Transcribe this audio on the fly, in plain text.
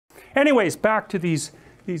Anyways, back to these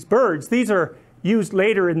birds. These are used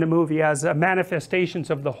later in the movie as manifestations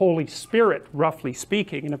of the Holy Spirit, roughly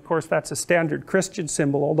speaking. And of course, that's a standard Christian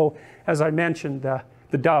symbol, although, as I mentioned,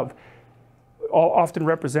 the dove often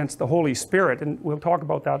represents the Holy Spirit, and we'll talk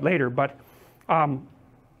about that later. But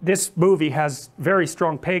this movie has very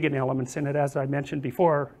strong pagan elements in it, as I mentioned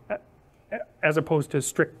before, as opposed to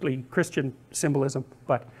strictly Christian symbolism.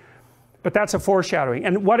 But that's a foreshadowing.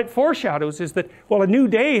 And what it foreshadows is that, well, a new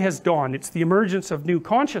day has dawned. It's the emergence of new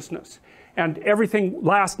consciousness. And everything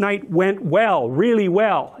last night went well, really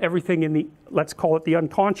well. Everything in the, let's call it the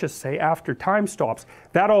unconscious, say, after time stops.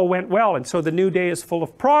 That all went well, and so the new day is full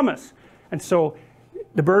of promise. And so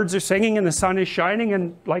the birds are singing and the sun is shining,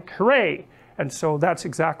 and like, hooray. And so that's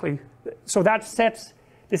exactly, so that sets,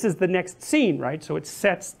 this is the next scene, right? So it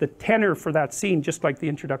sets the tenor for that scene, just like the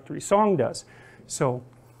introductory song does. So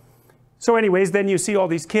anyways, then you see all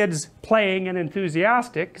these kids playing and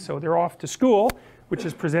enthusiastic, so they're off to school, which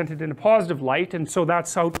is presented in a positive light, and so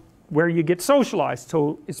that's how, where you get socialized.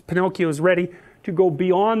 So Pinocchio is ready to go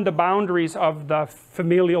beyond the boundaries of the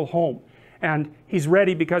familial home. And he's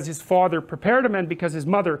ready because his father prepared him and because his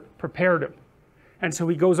mother prepared him. And so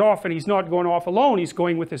he goes off, and he's not going off alone, he's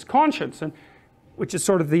going with his conscience, and which is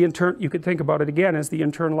sort of the you could think about it again as the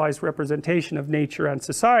internalized representation of nature and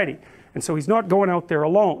society. And so he's not going out there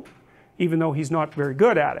alone, even though he's not very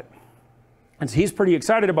good at it. And so he's pretty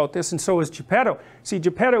excited about this, and so is Geppetto. See,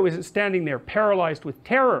 Geppetto isn't standing there paralyzed with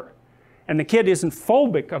terror, and the kid isn't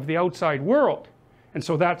phobic of the outside world. And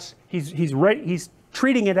so that's, he's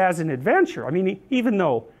treating it as an adventure. I mean, even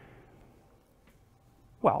though,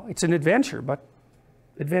 well, it's an adventure, but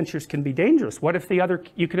adventures can be dangerous. What if the other,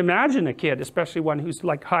 you can imagine a kid, especially one who's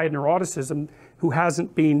like high neuroticism, who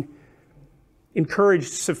hasn't been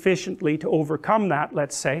encouraged sufficiently to overcome that,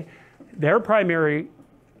 let's say, their primary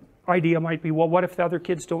idea might be, well, what if the other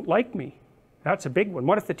kids don't like me? That's a big one.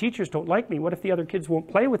 What if the teachers don't like me? What if the other kids won't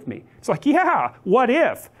play with me? It's like, yeah, what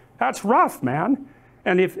if? That's rough, man.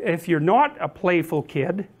 And if you're not a playful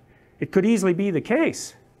kid, it could easily be the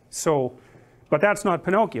case. So, but that's not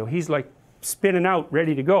Pinocchio. He's like spinning out,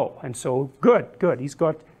 ready to go. And so, good. He's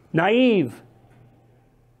got naive,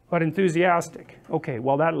 but enthusiastic. Okay,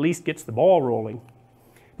 well, that at least gets the ball rolling.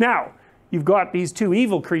 Now, you've got these two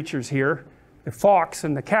evil creatures here, the fox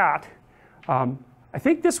and the cat. I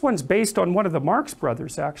think this one's based on one of the Marx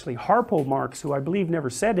brothers, actually, Harpo Marx, who I believe never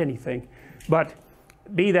said anything. But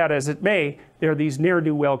be that as it may, they're these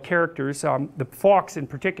ne'er-do-well characters. The fox in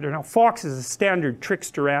particular. Now, fox is a standard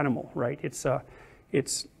trickster animal, right? It's a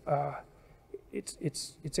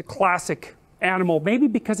classic animal, maybe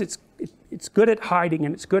because it's good at hiding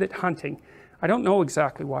and it's good at hunting. I don't know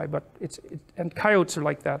exactly why, but and coyotes are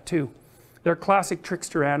like that too. They're classic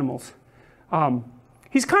trickster animals.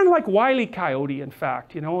 He's kind of like Wile E. Coyote, in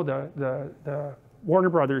fact, you know, the Warner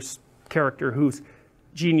Brothers character who's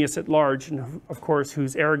genius at large, and of course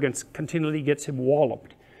whose arrogance continually gets him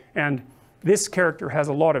walloped. And this character has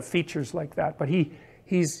a lot of features like that, but he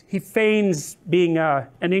feigns being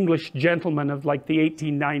an English gentleman of like the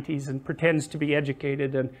 1890s and pretends to be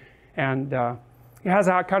educated, and he has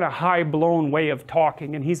a kind of high-blown way of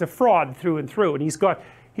talking, and he's a fraud through and through. And he's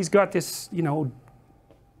got this, you know,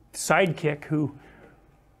 sidekick who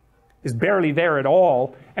is barely there at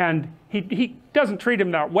all, and he doesn't treat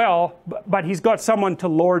him that well, but he's got someone to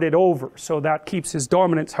lord it over, so that keeps his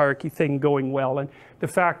dominance hierarchy thing going well. And the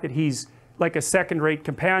fact that he's like a second-rate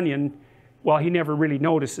companion, well, he never really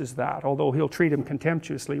notices that, although he'll treat him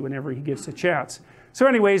contemptuously whenever he gets a chance. So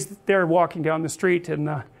anyways, they're walking down the street,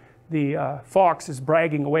 and the fox is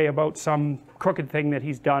bragging away about some crooked thing that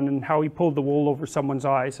he's done and how he pulled the wool over someone's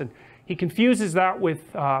eyes, and he confuses that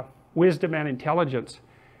with wisdom and intelligence.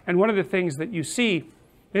 And one of the things that you see,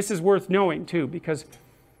 this is worth knowing too, because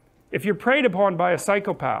if you're preyed upon by a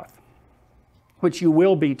psychopath, which you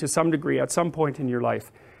will be to some degree at some point in your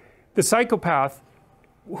life, the psychopath,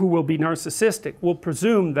 who will be narcissistic, will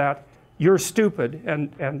presume that you're stupid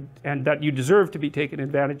and that you deserve to be taken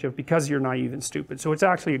advantage of because you're naive and stupid. So it's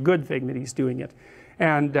actually a good thing that he's doing it.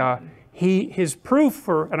 And his proof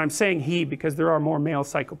for, and I'm saying he because there are more male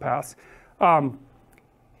psychopaths,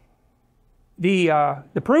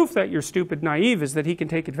 the proof that you're stupid, naive, is that he can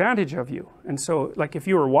take advantage of you. And so, like, if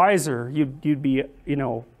you were wiser, you'd be, you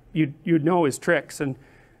know, you'd know his tricks, and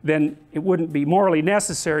then it wouldn't be morally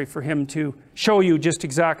necessary for him to show you just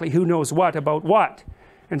exactly who knows what about what.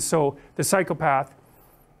 And so the psychopath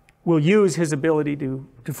will use his ability to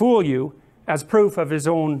fool you as proof of his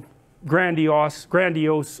own grandiose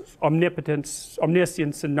omnipotence,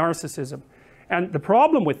 omniscience, and narcissism. And the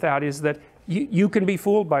problem with that is that you can be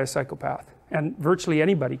fooled by a psychopath, and virtually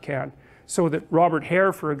anybody can. So that Robert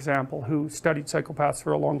Hare, for example, who studied psychopaths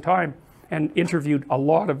for a long time and interviewed a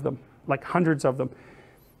lot of them, like hundreds of them,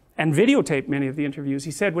 and videotaped many of the interviews,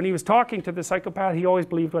 he said when he was talking to the psychopath, he always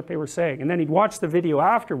believed what they were saying. And then he'd watch the video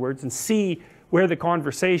afterwards and see where the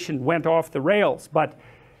conversation went off the rails. But,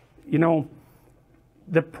 you know,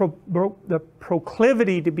 the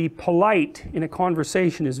proclivity to be polite in a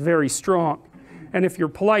conversation is very strong. And if you're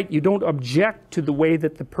polite, you don't object to the way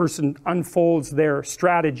that the person unfolds their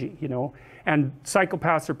strategy, you know. And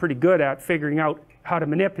psychopaths are pretty good at figuring out how to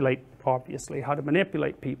manipulate, obviously, how to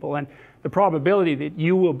manipulate people. And the probability that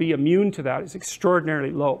you will be immune to that is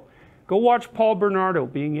extraordinarily low. Go watch Paul Bernardo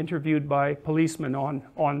being interviewed by policemen on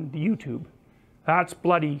YouTube. That's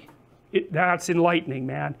that's enlightening,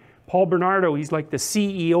 man. Paul Bernardo, he's like the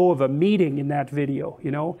CEO of a meeting in that video,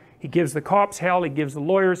 you know. He gives the cops hell, he gives the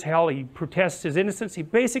lawyers hell, he protests his innocence. He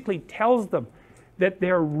basically tells them that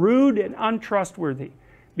they're rude and untrustworthy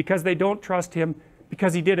because they don't trust him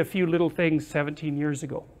because he did a few little things 17 years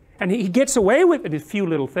ago. And he gets away with it, a few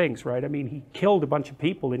little things, right? I mean, he killed a bunch of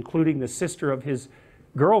people, including the sister of his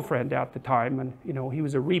girlfriend at the time. And, you know, he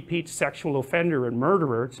was a repeat sexual offender and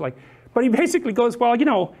murderer. It's like, but he basically goes, well, you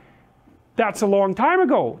know, that's a long time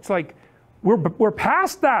ago. It's like, we're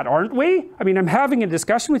past that, aren't we? I mean, I'm having a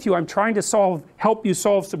discussion with you. I'm trying to help you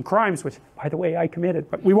solve some crimes, which, by the way, I committed,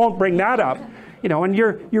 but we won't bring that up. You know, and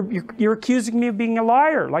you're accusing me of being a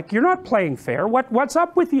liar. Like, you're not playing fair. What's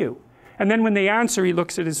up with you? And then when they answer, he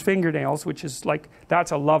looks at his fingernails, which is like, that's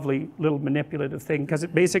a lovely little manipulative thing, because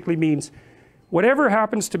it basically means whatever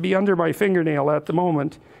happens to be under my fingernail at the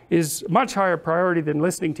moment is much higher priority than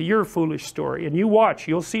listening to your foolish story. And you watch,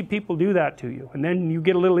 you'll see people do that to you. And then you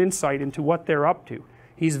get a little insight into what they're up to.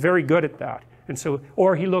 He's very good at that. And so,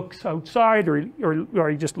 or he looks outside, or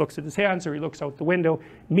he just looks at his hands, or he looks out the window,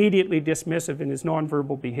 immediately dismissive in his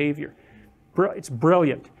nonverbal behavior. It's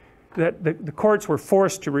brilliant. The courts were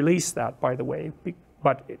forced to release that, by the way.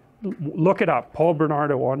 But look it up, Paul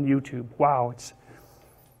Bernardo on YouTube. Wow,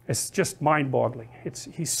 it's just mind-boggling.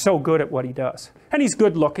 He's so good at what he does. And he's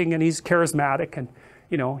good-looking, and he's charismatic, and,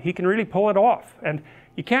 you know, he can really pull it off. And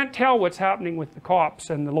you can't tell what's happening with the cops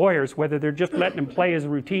and the lawyers, whether they're just letting him play his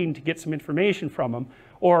routine to get some information from him,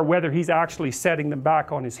 or whether he's actually setting them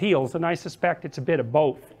back on his heels. And I suspect it's a bit of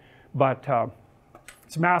both. But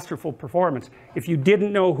it's a masterful performance. If you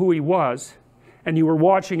didn't know who he was, and you were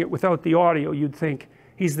watching it without the audio, you'd think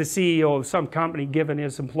he's the CEO of some company giving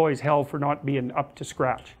his employees hell for not being up to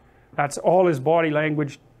scratch. That's all his body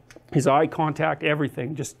language, his eye contact,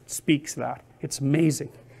 everything just speaks that. It's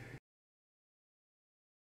amazing.